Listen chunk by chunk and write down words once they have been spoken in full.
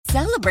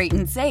Celebrate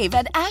and save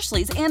at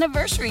Ashley's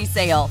Anniversary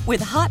Sale.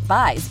 With Hot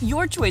Buys,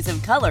 your choice of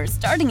colors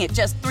starting at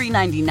just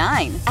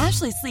 $3.99.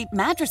 Ashley Sleep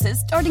mattresses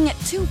starting at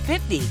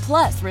 $2.50.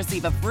 Plus,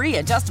 receive a free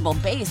adjustable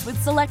base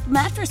with select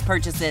mattress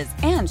purchases.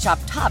 And shop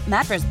top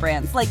mattress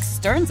brands like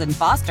Stearns &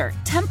 Foster,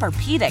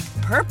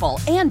 Tempur-Pedic, Purple,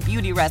 and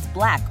Beautyrest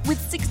Black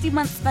with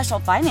 60-month special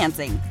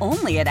financing.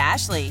 Only at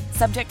Ashley.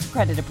 Subject to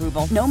credit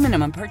approval. No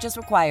minimum purchase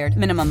required.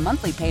 Minimum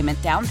monthly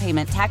payment, down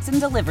payment, tax, and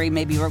delivery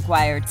may be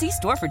required. See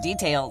store for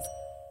details.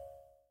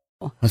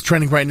 What's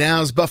trending right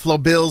now is Buffalo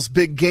Bills'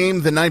 big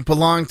game. The night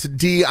belonged to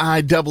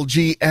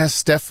DIGGS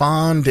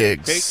Stefon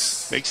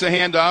Diggs. Makes a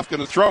handoff,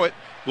 going to throw it.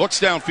 Looks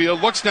downfield,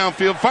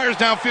 fires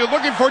downfield,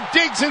 looking for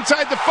Diggs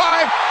inside the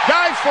 5.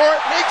 Dives for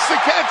it, makes the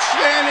catch,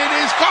 and it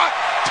is caught.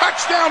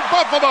 Touchdown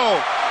Buffalo.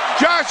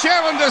 Josh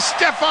Allen to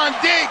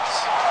Stefon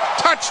Diggs.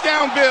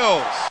 Touchdown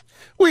Bills.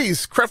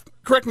 Please,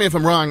 correct me if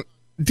I'm wrong.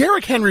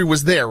 Derrick Henry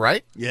was there,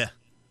 right? Yeah,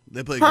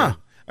 they played good.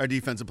 Our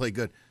defense played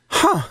good.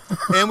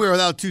 And we were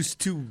without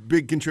two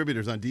big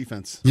contributors on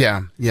defense.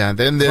 Yeah.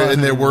 Then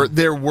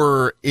there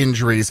were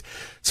injuries.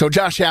 So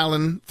Josh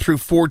Allen threw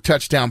 4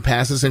 touchdown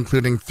passes,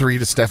 including 3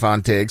 to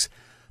Stefon Diggs.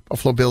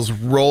 Buffalo Bills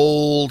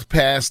rolled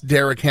past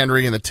Derrick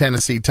Henry in the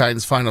Tennessee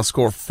Titans. Final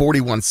score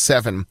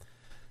 41-7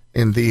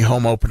 in the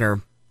home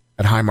opener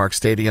at Highmark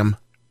Stadium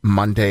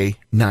Monday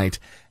night.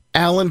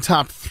 Allen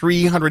topped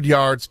 300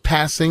 yards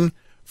passing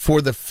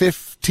for the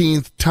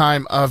 15th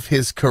time of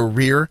his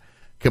career,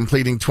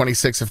 completing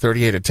 26 of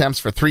 38 attempts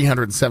for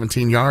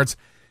 317 yards.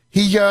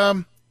 He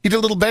did a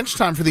little bench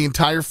time for the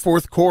entire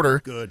fourth quarter.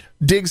 Good.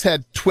 Diggs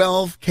had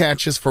 12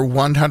 catches for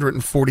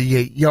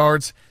 148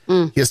 yards.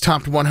 He has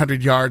topped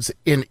 100 yards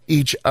in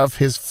each of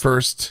his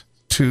first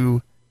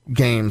 2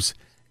 games.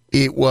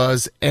 It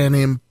was an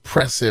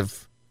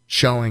impressive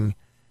showing.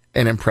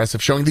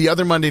 The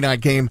other Monday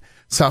night game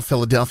saw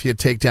Philadelphia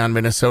take down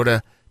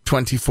Minnesota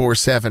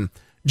 24-7.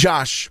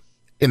 Josh,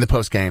 in the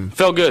postgame.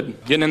 Felt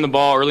good, getting in the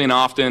ball early and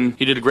often.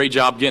 He did a great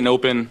job getting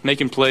open,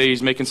 making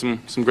plays, making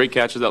some great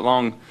catches. That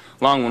long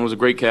one was a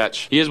great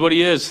catch. He is what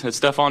he is. It's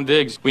Stefon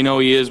Diggs. We know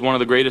he is one of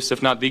the greatest,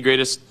 if not the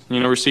greatest,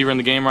 receiver in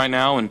the game right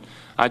now, and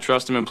I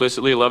trust him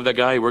implicitly. I love that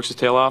guy. He works his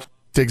tail off.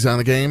 Diggs on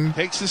the game.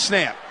 Takes the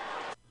snap.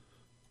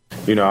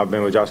 I've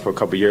been with Josh for a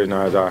couple years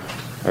now.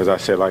 As I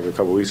said like a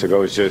couple weeks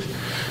ago, it's just,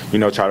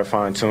 try to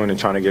fine-tune and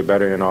trying to get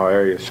better in all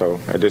areas. So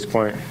at this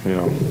point,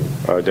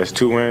 that's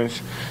 2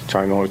 wins,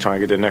 trying to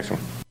get to the next one.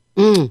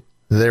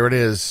 There it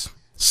is.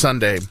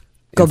 Sunday.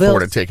 Go Bills.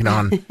 Florida taking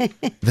on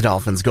the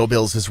Dolphins. Go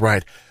Bills is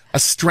right. A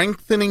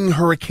strengthening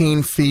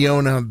Hurricane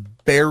Fiona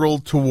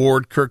barreled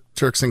toward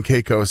Turks and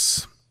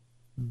Caicos.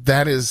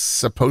 That is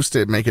supposed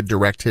to make a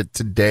direct hit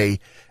today,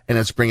 and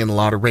it's bringing a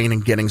lot of rain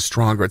and getting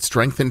stronger. It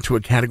strengthened to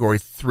a Category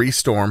 3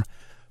 storm,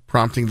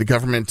 prompting the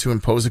government to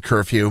impose a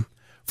curfew.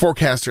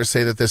 Forecasters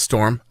say that this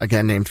storm,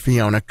 again named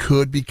Fiona,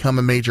 could become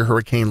a major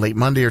hurricane late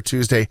Monday or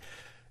Tuesday.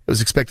 It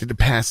was expected to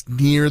pass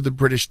near the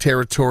British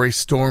territory.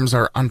 Storms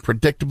are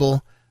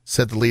unpredictable,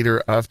 said the leader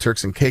of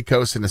Turks and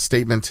Caicos in a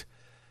statement.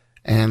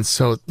 And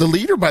so the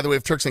leader, by the way,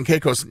 of Turks and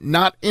Caicos,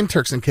 not in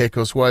Turks and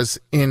Caicos, was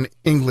in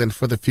England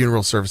for the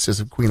funeral services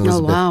of Queen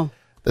Elizabeth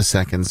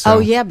II.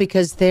 So,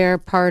 because they're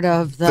part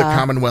of the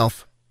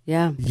Commonwealth.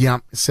 Yeah. Yeah.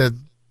 Said,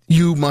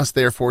 you must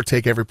therefore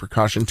take every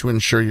precaution to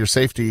ensure your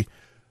safety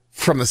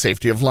from the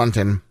safety of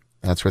London.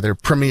 That's where their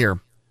premier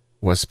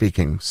was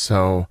speaking.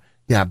 So,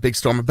 yeah, big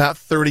storm. About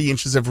 30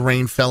 inches of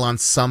rain fell on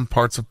some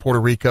parts of Puerto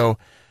Rico.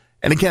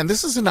 And again,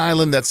 this is an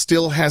island that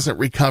still hasn't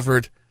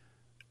recovered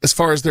as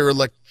far as their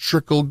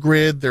electrical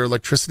grid, their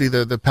electricity,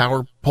 the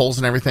power poles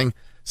and everything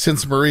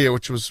since Maria,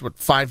 which was,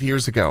 5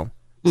 years ago.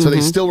 So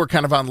they still were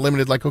kind of on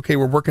limited, okay,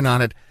 we're working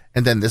on it.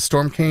 And then this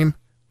storm came,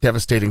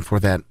 devastating for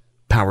that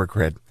power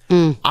grid.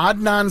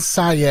 Adnan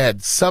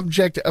Syed,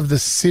 subject of the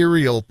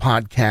Serial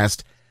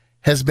podcast,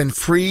 has been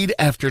freed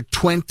after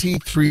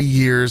 23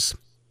 years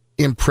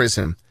in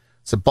prison.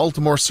 It's a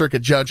Baltimore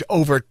Circuit judge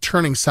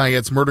overturning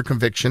Syed's murder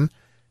conviction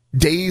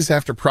days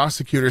after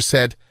prosecutors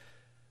said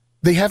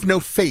they have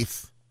no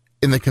faith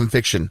in the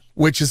conviction,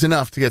 which is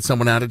enough to get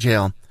someone out of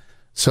jail.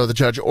 So the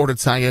judge ordered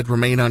Syed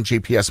remain on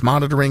GPS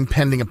monitoring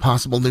pending a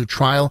possible new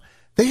trial.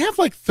 They have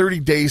 30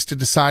 days to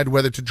decide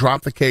whether to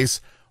drop the case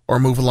or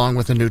move along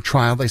with a new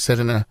trial. They said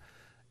in an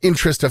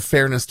interest of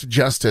fairness to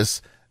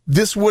justice.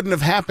 This wouldn't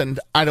have happened,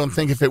 I don't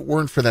think, if it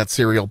weren't for that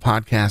Serial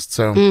podcast.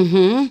 So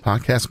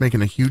podcast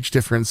making a huge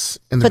difference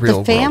in the real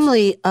world. But the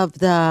family of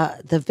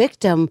the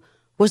victim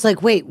was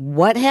like, wait,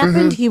 what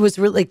happened? He was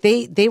really,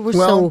 they were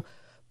so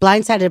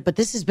blindsided. But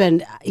this has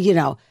been,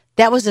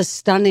 that was a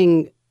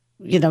stunning,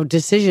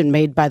 decision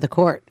made by the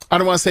court. I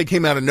don't want to say it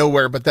came out of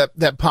nowhere, but that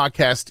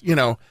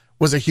podcast,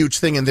 was a huge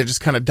thing, and they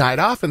just kind of died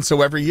off. And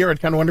so every year I'd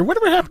kind of wonder,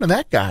 whatever happened to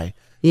that guy?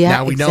 Yeah,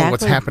 now we know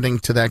what's happening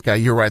to that guy.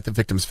 You're right, the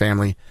victim's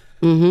family.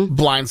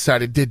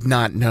 Blindsided, did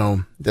not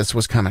know this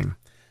was coming.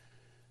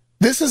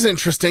 This is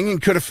interesting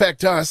and could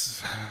affect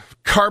us.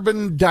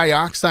 Carbon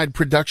dioxide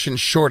production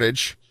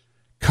shortage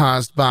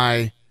caused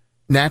by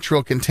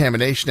natural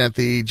contamination at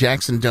the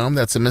Jackson Dome.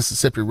 That's a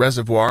Mississippi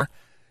reservoir.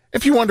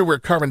 If you wonder where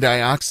carbon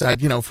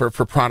dioxide, for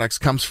products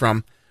comes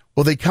from,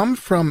 Well, they come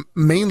from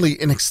mainly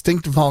an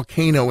extinct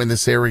volcano in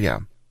this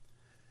area.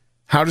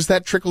 How does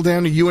that trickle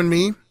down to you and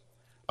me?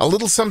 A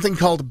little something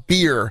called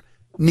beer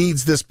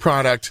needs this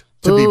product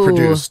to be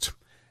produced.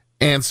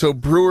 And so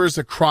brewers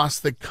across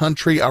the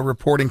country are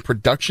reporting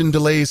production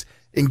delays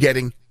in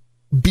getting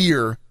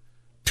beer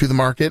to the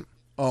market.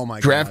 Oh, my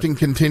God. Drafting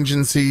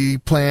contingency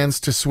plans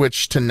to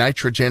switch to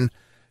nitrogen.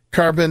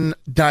 Carbon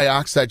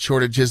dioxide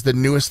shortage is the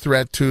newest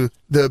threat to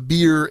the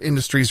beer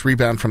industry's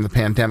rebound from the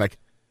pandemic.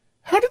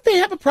 How did they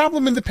have a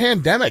problem in the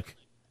pandemic?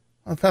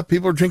 I thought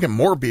people were drinking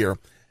more beer.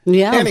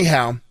 Yeah.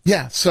 Anyhow,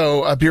 yeah,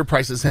 so beer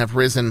prices have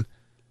risen.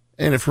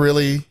 And if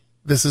really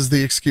this is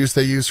the excuse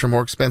they use for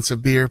more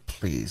expensive beer,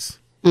 please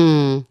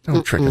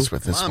don't trick us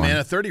with this Wow, one. man,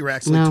 a 30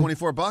 rack's like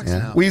 $24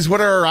 now. Weeze, what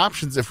are our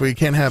options if we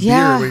can't have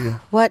Yeah.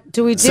 beer? What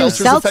do we do?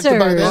 Seltzers affected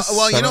by this?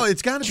 Well,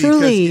 it's got to be.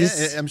 Trulies.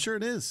 Because, I'm sure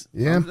it is.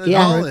 Yeah. It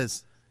all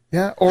is.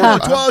 Yeah, or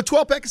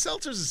 12 pack of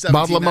seltzers is $17.99.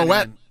 bottle of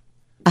Moet.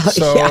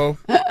 So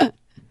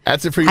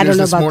that's it for you I don't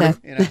know this about morning.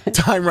 that.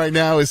 Time right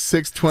now is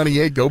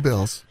 6:28. Go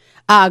Bills.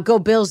 Go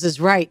Bills is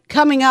right.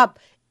 Coming up,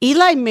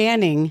 Eli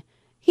Manning.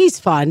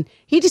 He's fun.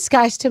 He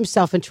disguised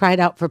himself and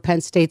tried out for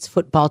Penn State's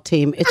football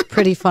team. It's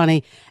pretty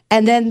funny.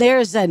 And then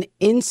there's an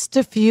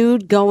Insta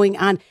feud going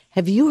on.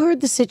 Have you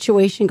heard the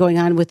situation going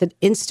on with an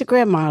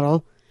Instagram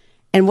model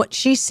and what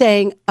she's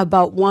saying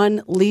about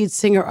one lead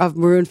singer of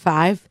Maroon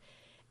 5?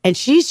 And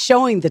she's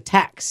showing the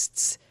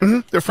texts.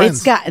 They're friends.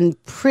 It's gotten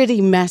pretty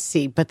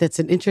messy, but that's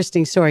an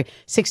interesting story.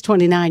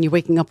 6:29, you're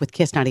waking up with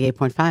Kiss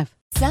 98.5.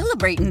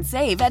 Celebrate and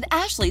save at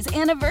Ashley's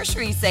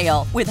Anniversary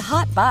Sale. With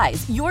Hot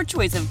Buys, your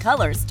choice of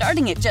colors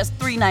starting at just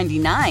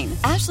 $3.99.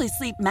 Ashley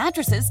Sleep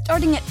mattresses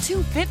starting at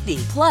 $2.50.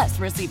 Plus,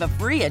 receive a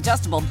free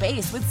adjustable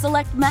base with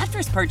select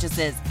mattress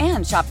purchases.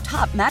 And shop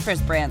top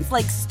mattress brands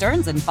like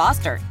Stearns &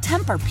 Foster,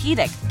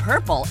 Tempur-Pedic,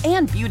 Purple,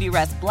 and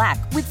Beautyrest Black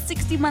with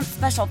 60-month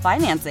special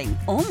financing.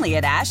 Only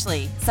at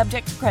Ashley.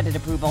 Subject to credit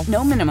approval.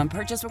 No minimum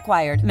purchase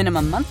required.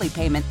 Minimum monthly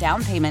payment,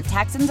 down payment,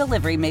 tax, and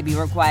delivery may be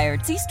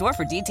required. See store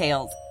for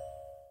details.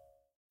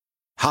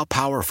 How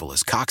powerful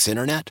is Cox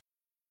Internet?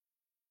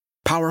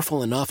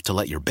 Powerful enough to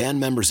let your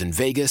band members in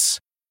Vegas,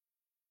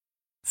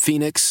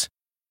 Phoenix,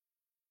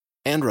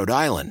 and Rhode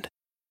Island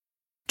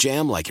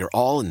jam like you're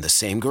all in the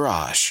same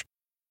garage.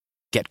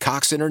 Get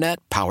Cox Internet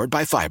powered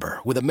by fiber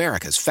with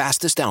America's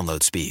fastest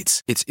download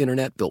speeds. It's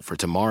internet built for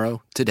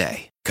tomorrow,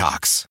 today.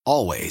 Cox,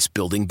 always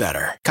building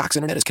better. Cox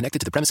Internet is connected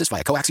to the premises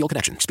via coaxial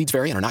connection. Speeds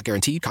vary and are not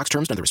guaranteed. Cox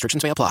terms and other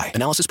restrictions may apply.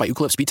 Analysis by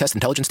Ookla Speed Test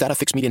Intelligence Data.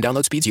 Fixed median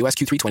download speeds. US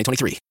Q3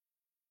 2023.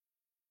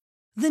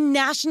 The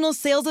national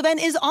sales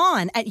event is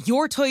on at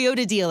your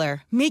Toyota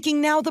dealer,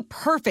 making now the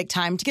perfect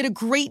time to get a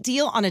great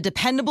deal on a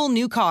dependable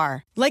new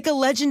car. Like a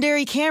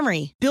legendary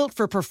Camry, built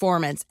for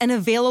performance and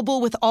available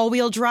with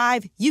all-wheel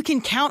drive, you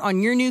can count on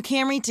your new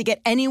Camry to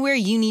get anywhere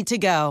you need to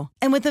go.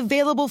 And with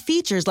available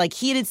features like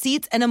heated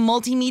seats and a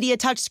multimedia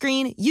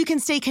touchscreen, you can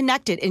stay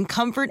connected in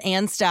comfort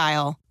and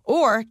style.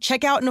 Or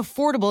check out an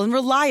affordable and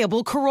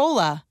reliable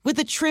Corolla with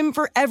a trim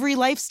for every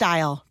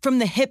lifestyle. From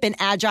the hip and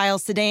agile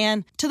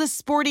sedan to the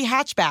sporty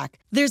hatchback,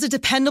 there's a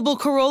dependable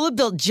Corolla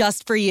built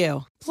just for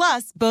you.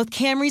 Plus, both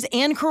Camrys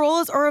and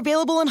Corollas are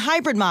available in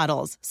hybrid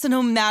models, so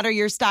no matter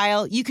your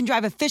style, you can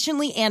drive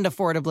efficiently and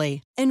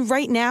affordably. And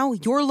right now,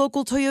 your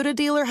local Toyota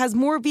dealer has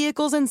more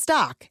vehicles in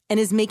stock and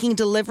is making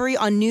delivery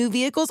on new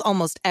vehicles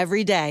almost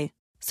every day.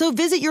 So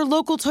visit your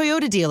local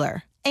Toyota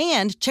dealer.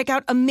 And check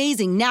out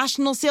amazing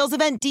national sales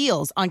event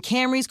deals on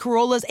Camrys,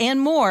 Corollas,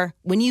 and more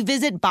when you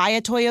visit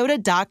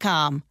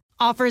buyatoyota.com.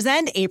 Offers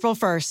end April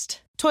 1st.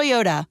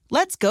 Toyota,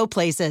 let's go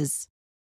places.